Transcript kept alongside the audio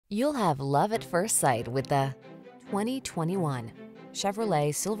You'll have love at first sight with the 2021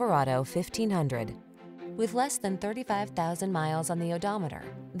 Chevrolet Silverado 1500. With less than 35,000 miles on the odometer,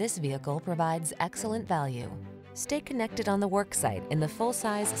 this vehicle provides excellent value. Stay connected on the worksite in the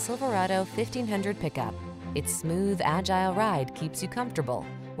full-size Silverado 1500 pickup. Its smooth, agile ride keeps you comfortable,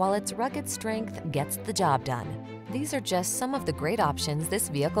 while its rugged strength gets the job done. These are just some of the great options this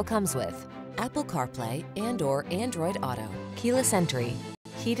vehicle comes with: Apple CarPlay and/or Android Auto, keyless entry,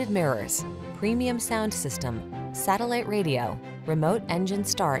 heated mirrors, premium sound system, satellite radio, remote engine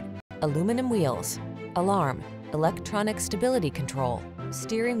start, aluminum wheels, alarm, electronic stability control,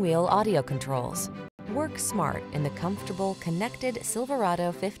 steering wheel audio controls. Work smart in the comfortable, connected Silverado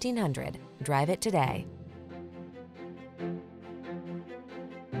 1500. Drive it today.